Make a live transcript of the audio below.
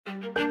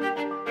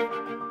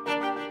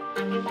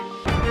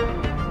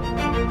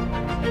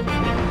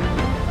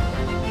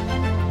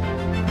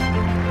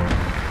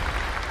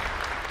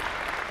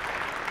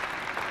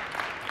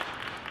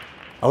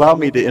Allow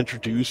me to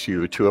introduce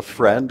you to a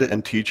friend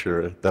and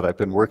teacher that I've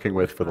been working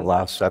with for the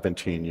last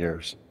 17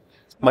 years.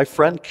 My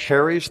friend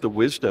carries the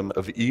wisdom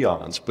of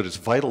eons, but is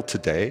vital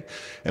today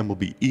and will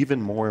be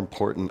even more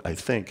important, I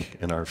think,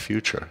 in our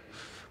future.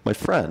 My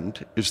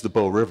friend is the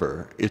Bow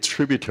River, its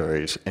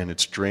tributaries, and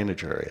its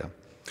drainage area.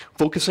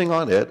 Focusing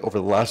on it over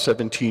the last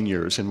 17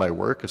 years in my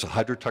work as a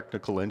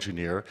hydrotechnical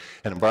engineer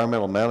and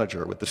environmental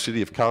manager with the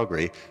City of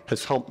Calgary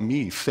has helped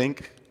me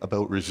think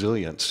about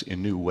resilience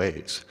in new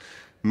ways.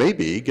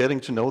 Maybe getting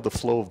to know the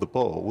flow of the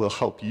Bow will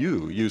help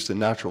you use the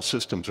natural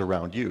systems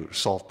around you to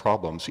solve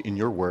problems in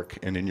your work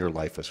and in your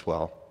life as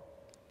well.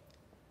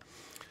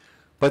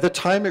 By the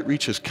time it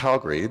reaches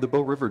Calgary, the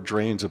Bow River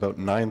drains about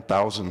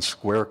 9,000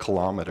 square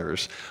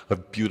kilometers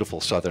of beautiful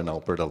southern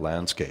Alberta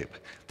landscape.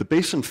 The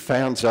basin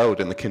fans out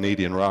in the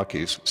Canadian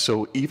Rockies,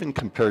 so even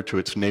compared to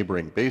its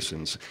neighboring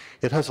basins,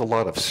 it has a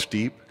lot of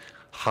steep,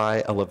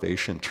 high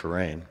elevation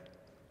terrain.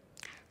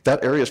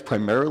 That area is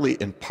primarily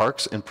in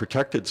parks and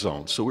protected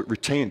zones, so it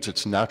retains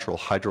its natural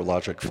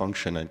hydrologic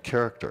function and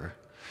character.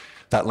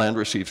 That land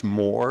receives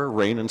more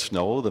rain and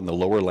snow than the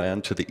lower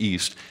land to the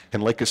east,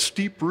 and like a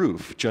steep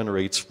roof,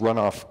 generates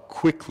runoff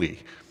quickly.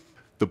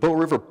 The Bow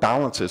River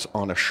balances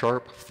on a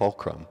sharp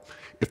fulcrum.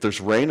 If there's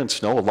rain and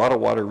snow, a lot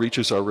of water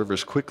reaches our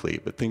rivers quickly,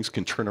 but things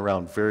can turn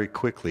around very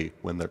quickly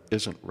when there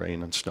isn't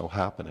rain and snow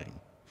happening.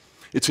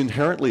 It's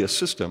inherently a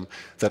system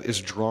that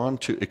is drawn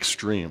to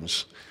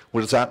extremes.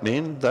 What does that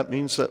mean? That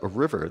means that a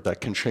river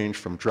that can change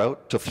from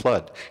drought to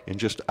flood in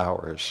just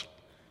hours.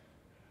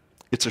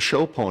 It's a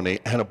show pony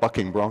and a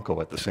bucking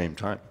bronco at the same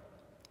time.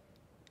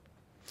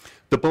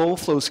 The Bow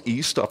flows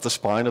east off the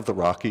spine of the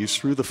Rockies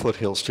through the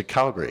foothills to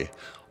Calgary,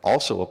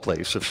 also a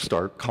place of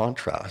stark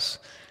contrast.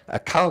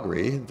 At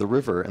Calgary, the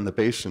river and the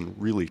basin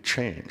really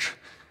change.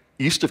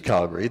 East of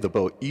Calgary, the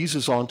Bow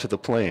eases onto the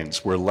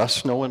plains where less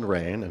snow and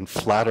rain and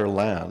flatter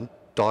land,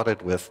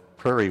 dotted with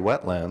prairie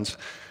wetlands,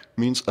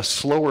 means a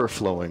slower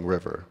flowing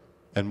river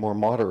and more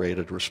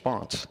moderated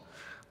response.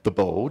 The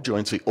Bow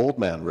joins the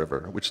Oldman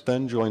River, which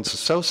then joins the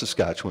South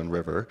Saskatchewan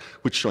River,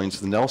 which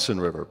joins the Nelson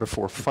River,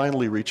 before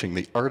finally reaching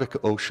the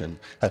Arctic Ocean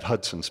at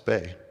Hudson's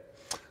Bay.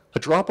 A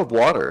drop of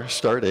water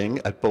starting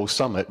at Bow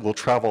Summit will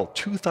travel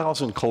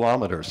 2,000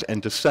 kilometers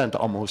and descend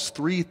almost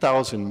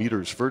 3,000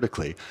 meters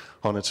vertically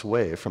on its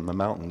way from the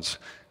mountains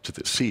to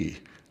the sea.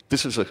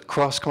 This is a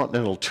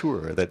cross-continental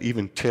tour that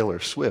even Taylor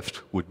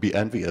Swift would be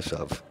envious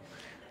of.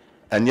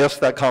 And yes,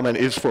 that comment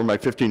is for my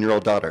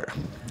 15-year-old daughter.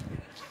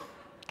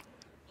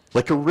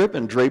 Like a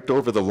ribbon draped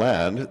over the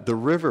land, the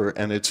river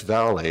and its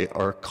valley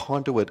are a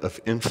conduit of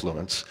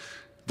influence.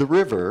 The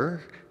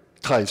river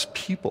ties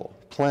people,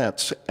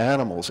 plants,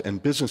 animals,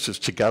 and businesses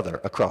together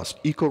across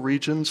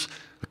ecoregions,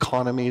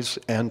 economies,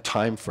 and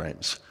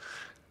timeframes.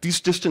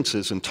 These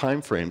distances and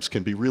timeframes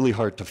can be really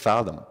hard to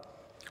fathom.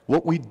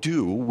 What we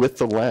do with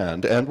the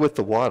land and with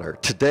the water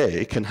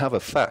today can have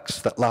effects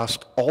that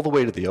last all the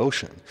way to the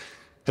ocean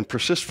and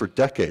persist for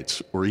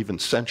decades or even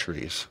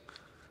centuries.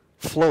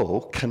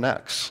 Flow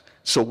connects,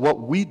 so what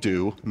we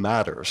do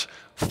matters,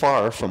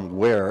 far from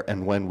where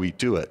and when we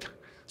do it.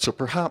 So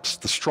perhaps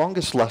the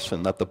strongest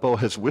lesson that the Bow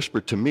has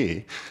whispered to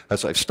me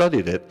as I've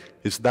studied it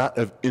is that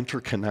of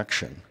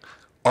interconnection.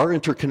 Our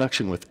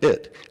interconnection with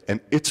it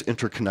and its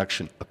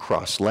interconnection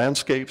across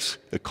landscapes,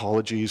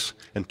 ecologies,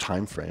 and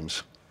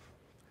timeframes.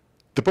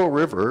 The Bow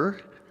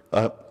River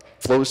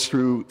flows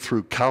through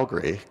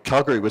Calgary.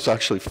 Calgary was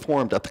actually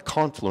formed at the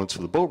confluence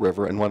of the Bow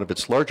River and one of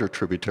its larger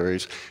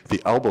tributaries,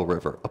 the Elbow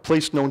River, a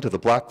place known to the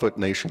Blackfoot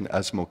Nation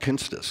as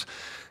Mohkinstsis.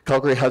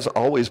 Calgary has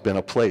always been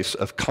a place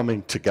of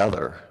coming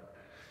together.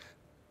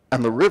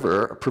 And the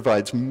river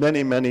provides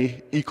many,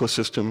 many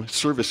ecosystem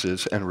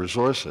services and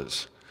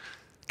resources.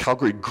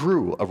 Calgary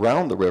grew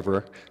around the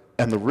river,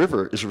 and the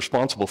river is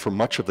responsible for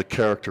much of the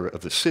character of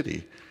the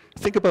city.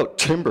 Think about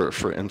timber,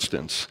 for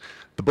instance.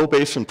 The Bow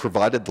Basin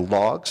provided the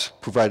logs,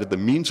 provided the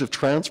means of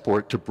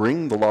transport to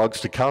bring the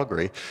logs to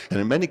Calgary, and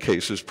in many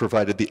cases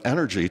provided the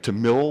energy to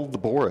mill the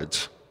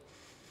boards.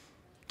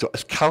 So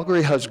as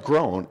Calgary has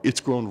grown, it's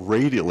grown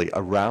radially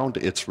around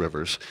its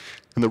rivers.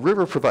 And the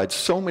river provides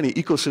so many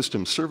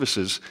ecosystem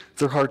services,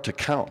 they're hard to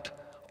count.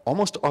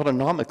 Almost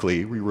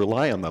autonomically, we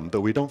rely on them,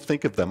 though we don't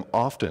think of them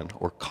often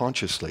or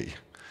consciously.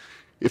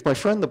 If my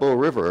friend the Bow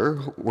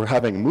River were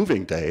having a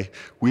moving day,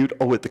 we would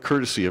owe it the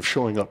courtesy of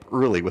showing up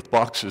early with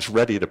boxes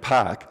ready to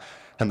pack,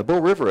 and the Bow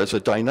River as a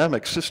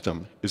dynamic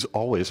system is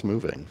always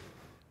moving.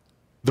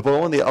 The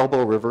Bow and the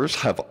Elbow Rivers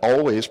have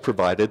always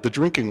provided the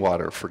drinking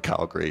water for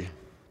Calgary.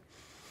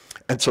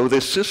 And so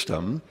this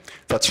system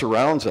that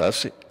surrounds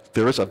us,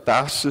 there is a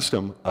vast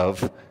system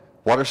of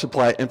water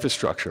supply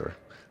infrastructure.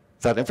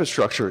 That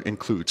infrastructure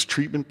includes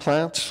treatment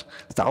plants,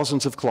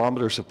 thousands of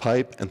kilometers of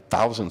pipe, and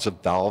thousands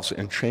of valves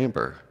and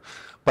chamber.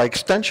 By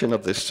extension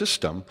of this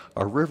system,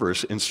 our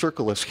rivers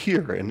encircle us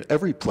here in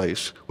every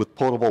place with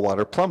potable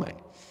water plumbing.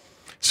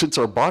 Since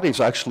our bodies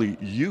actually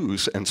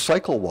use and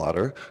cycle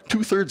water,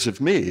 2/3 of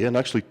me, and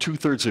actually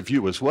 2/3 of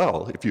you as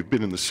well, if you've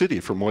been in the city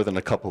for more than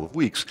a couple of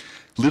weeks,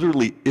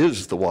 literally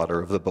is the water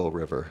of the Bow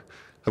River.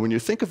 And when you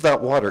think of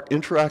that water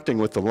interacting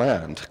with the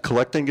land,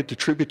 collecting into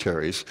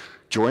tributaries,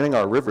 joining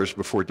our rivers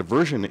before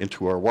diversion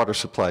into our water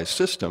supply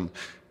system,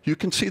 you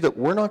can see that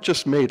we're not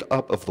just made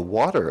up of the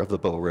water of the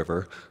Bow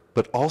River,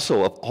 but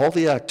also of all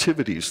the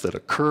activities that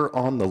occur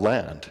on the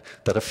land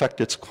that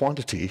affect its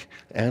quantity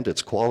and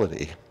its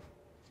quality.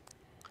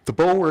 The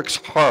Bow works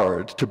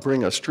hard to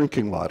bring us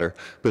drinking water,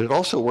 but it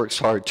also works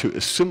hard to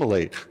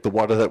assimilate the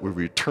water that we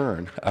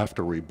return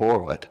after we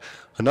borrow it.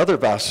 Another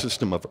vast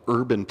system of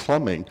urban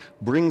plumbing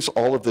brings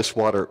all of this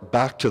water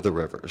back to the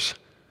rivers.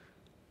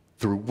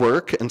 Through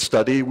work and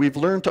study, we've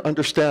learned to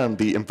understand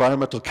the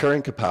environmental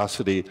carrying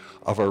capacity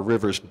of our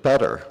rivers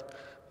better.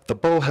 The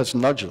Bow has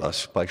nudged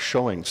us by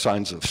showing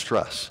signs of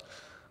stress.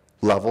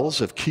 Levels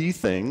of key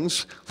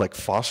things like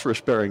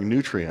phosphorus-bearing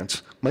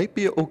nutrients might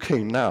be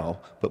okay now,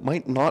 but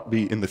might not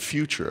be in the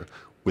future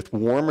with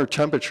warmer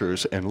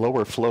temperatures and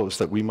lower flows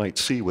that we might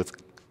see with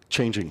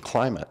changing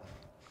climate.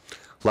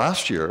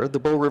 Last year, the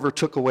Bow River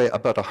took away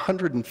about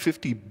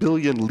 150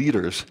 billion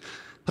liters.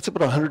 That's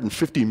about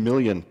 150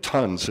 million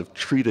tons of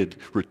treated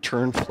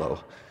return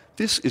flow.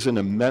 This is an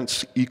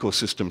immense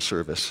ecosystem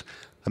service.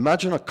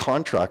 Imagine a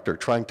contractor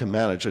trying to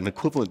manage an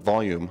equivalent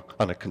volume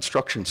on a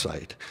construction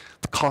site.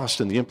 The cost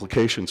and the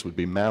implications would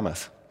be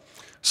mammoth.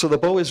 So the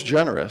Bow is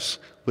generous,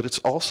 but it's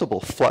also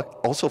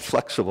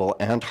flexible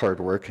and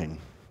hardworking.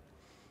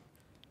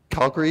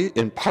 Calgary,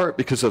 in part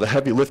because of the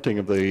heavy lifting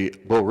of the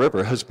Bow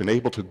River, has been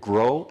able to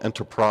grow and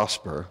to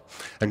prosper,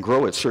 and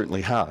grow it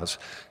certainly has.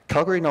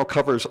 Calgary now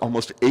covers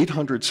almost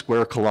 800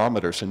 square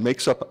kilometers and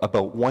makes up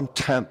about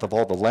 1/10 of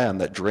all the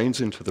land that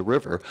drains into the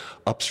river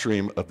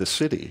upstream of the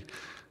city.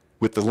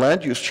 With the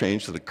land use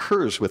change that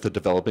occurs with a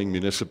developing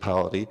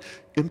municipality,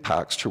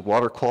 impacts to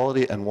water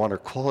quality and water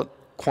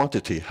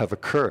quantity have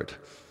occurred.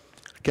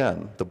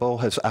 Again, the Bow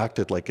has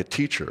acted like a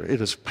teacher. It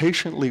has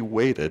patiently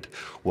waited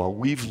while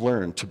we've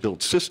learned to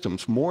build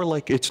systems more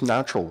like its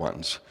natural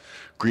ones.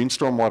 Green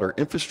stormwater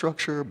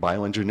infrastructure,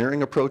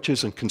 bioengineering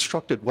approaches, and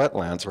constructed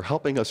wetlands are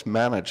helping us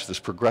manage this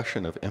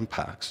progression of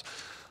impacts.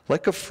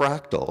 Like a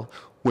fractal,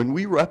 when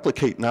we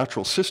replicate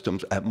natural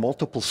systems at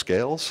multiple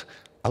scales,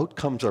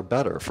 outcomes are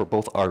better for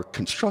both our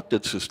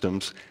constructed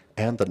systems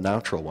and the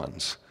natural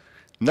ones.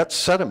 Net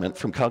sediment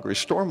from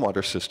Calgary's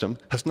stormwater system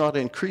has not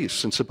increased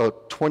since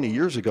about 20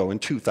 years ago in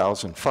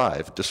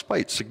 2005,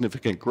 despite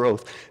significant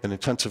growth and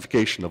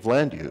intensification of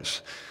land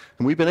use.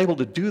 And we've been able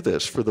to do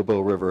this for the Bow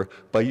River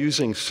by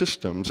using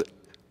systems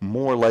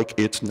more like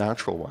its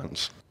natural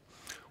ones.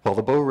 While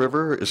the Bow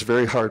River is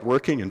very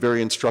hardworking and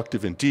very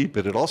instructive indeed,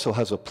 but it also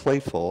has a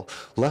playful,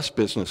 less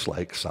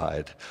businesslike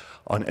side.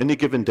 On any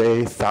given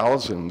day,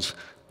 thousands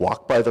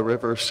walk by the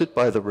river, sit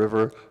by the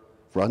river,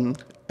 run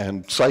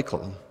and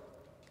cycle.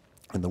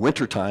 In the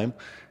wintertime,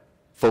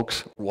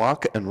 folks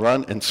walk and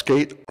run and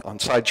skate on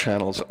side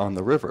channels on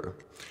the river.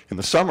 In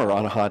the summer,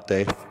 on a hot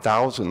day,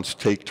 thousands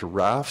take to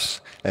rafts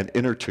and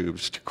inner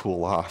tubes to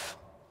cool off.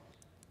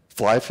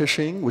 Fly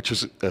fishing, which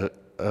is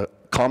a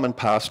common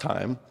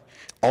pastime,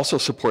 also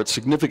supports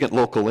significant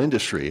local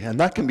industry, and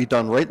that can be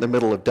done right in the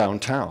middle of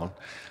downtown.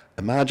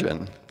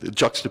 Imagine the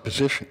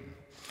juxtaposition.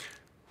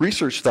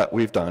 Research that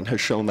we've done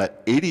has shown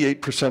that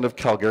 88% of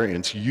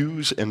Calgarians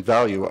use and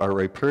value our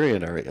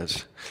riparian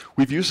areas.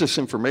 We've used this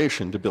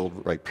information to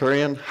build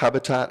riparian,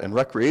 habitat, and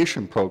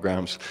recreation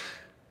programs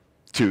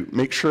to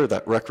make sure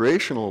that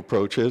recreational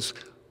approaches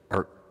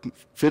are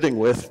fitting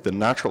with the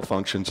natural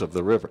functions of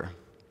the river.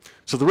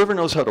 So the river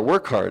knows how to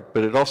work hard,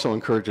 but it also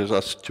encourages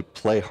us to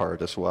play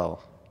hard as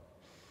well.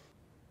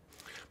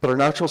 But our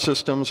natural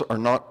systems are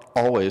not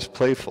always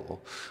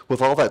playful.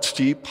 With all that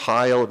steep,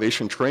 high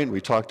elevation terrain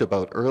we talked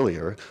about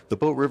earlier, the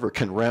Bow River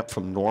can ramp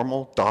from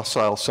normal,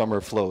 docile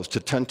summer flows to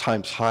 10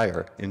 times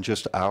higher in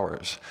just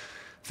hours.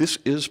 This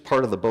is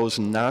part of the Bow's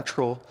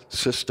natural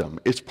system.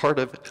 It's part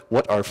of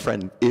what our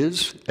friend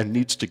is and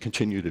needs to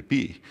continue to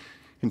be.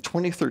 In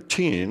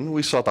 2013,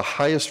 we saw the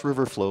highest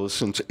river flows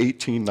since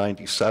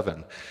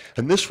 1897,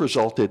 and this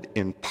resulted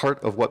in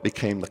part of what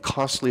became the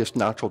costliest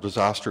natural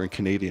disaster in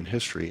Canadian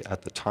history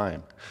at the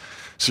time.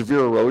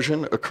 Severe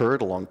erosion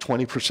occurred along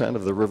 20%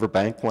 of the river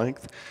bank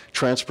length.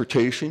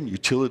 Transportation,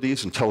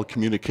 utilities, and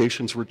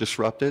telecommunications were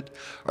disrupted.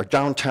 Our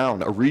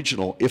downtown, a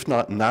regional, if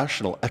not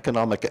national,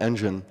 economic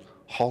engine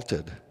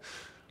halted.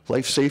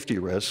 Life safety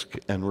risk,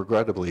 and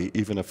regrettably,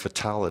 even a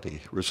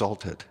fatality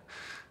resulted.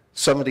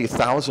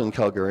 70,000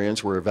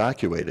 Calgarians were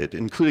evacuated,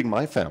 including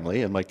my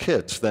family and my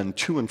kids, then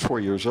 2 and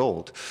 4 years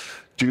old,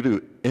 due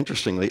to,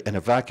 interestingly, an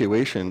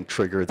evacuation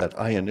trigger that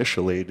I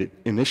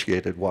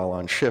initiated while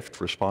on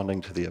shift responding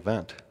to the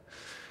event.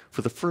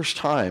 For the first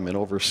time in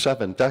over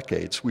 7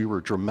 decades, we were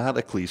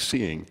dramatically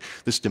seeing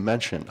this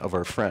dimension of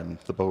our friend,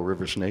 the Bow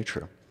River's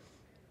nature.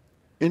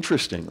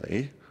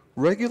 Interestingly,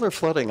 regular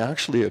flooding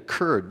actually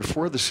occurred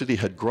before the city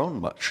had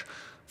grown much.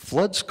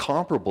 Floods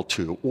comparable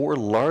to or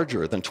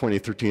larger than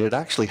 2013 had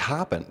actually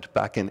happened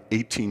back in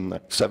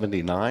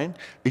 1879,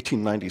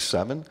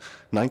 1897,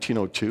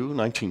 1902,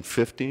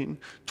 1915,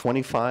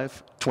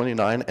 25,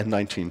 29, and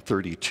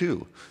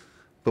 1932.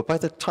 But by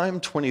the time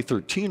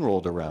 2013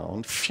 rolled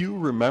around, few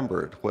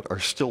remembered what our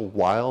still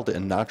wild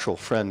and natural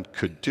friend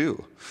could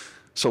do.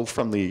 So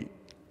from the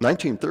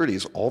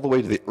 1930s all the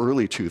way to the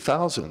early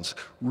 2000s,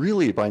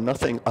 really by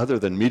nothing other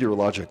than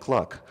meteorologic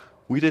luck,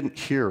 we didn't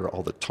hear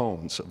all the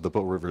tones of the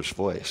Bow River's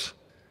voice.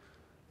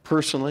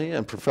 Personally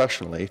and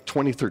professionally,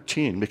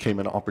 2013 became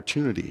an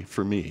opportunity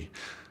for me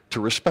to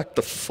respect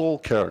the full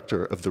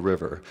character of the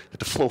river and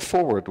to flow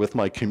forward with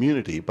my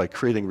community by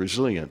creating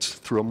resilience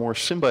through a more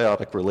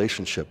symbiotic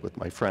relationship with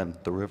my friend,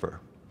 the river.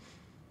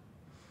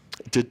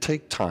 It did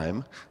take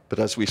time, but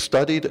as we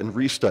studied and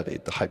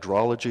restudied the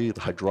hydrology,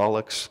 the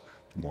hydraulics,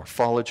 the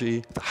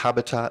morphology, the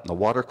habitat, and the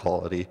water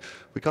quality,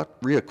 we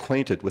got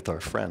reacquainted with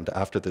our friend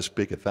after this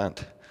big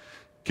event.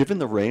 Given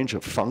the range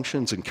of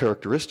functions and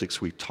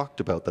characteristics we talked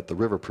about that the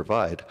river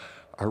provide,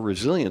 our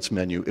resilience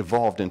menu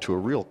evolved into a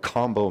real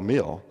combo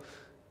meal.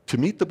 To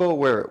meet the Bow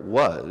where it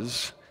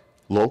was,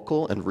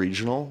 local and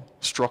regional,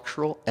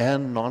 structural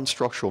and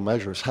non-structural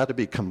measures had to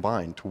be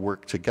combined to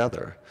work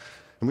together.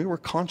 And we were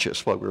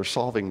conscious while we were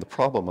solving the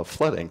problem of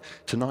flooding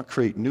to not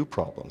create new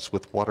problems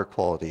with water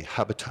quality,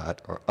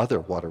 habitat, or other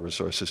water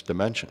resources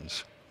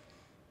dimensions.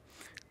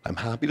 I'm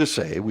happy to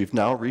say we've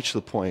now reached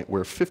the point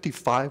where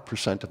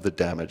 55% of the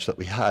damage that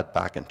we had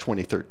back in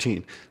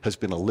 2013 has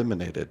been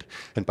eliminated.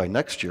 And by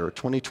next year,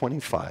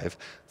 2025,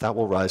 that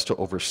will rise to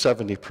over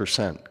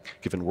 70%,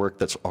 given work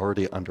that's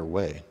already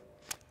underway.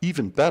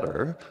 Even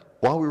better,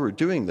 while we were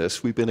doing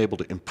this, we've been able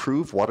to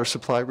improve water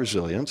supply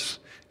resilience,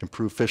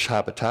 improve fish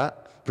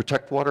habitat,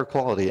 protect water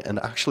quality, and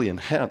actually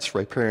enhance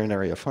riparian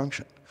area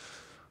function.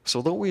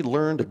 So though we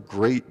learned a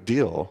great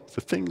deal,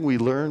 the thing we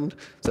learned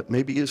that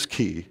maybe is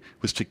key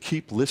was to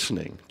keep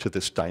listening to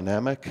this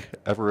dynamic,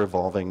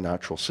 ever-evolving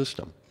natural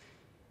system.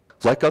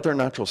 Like other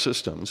natural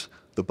systems,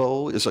 the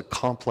Bow is a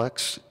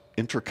complex,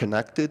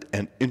 interconnected,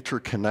 and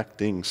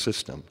interconnecting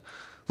system.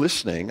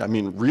 Listening, I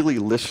mean really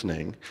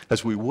listening,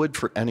 as we would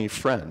for any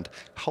friend,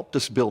 helped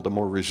us build a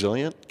more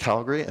resilient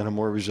Calgary and a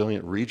more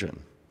resilient region.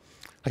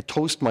 I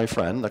toast my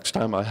friend next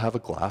time I have a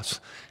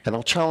glass, and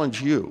I'll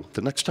challenge you,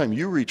 the next time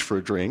you reach for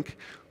a drink,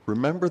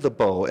 remember the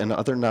Bow and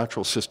other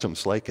natural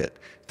systems like it.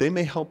 They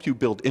may help you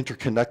build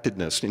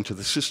interconnectedness into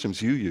the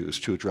systems you use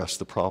to address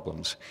the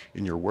problems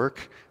in your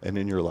work and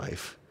in your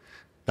life.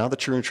 Now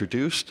that you're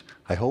introduced,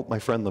 I hope my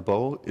friend the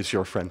Bow is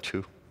your friend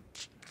too.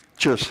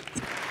 Cheers.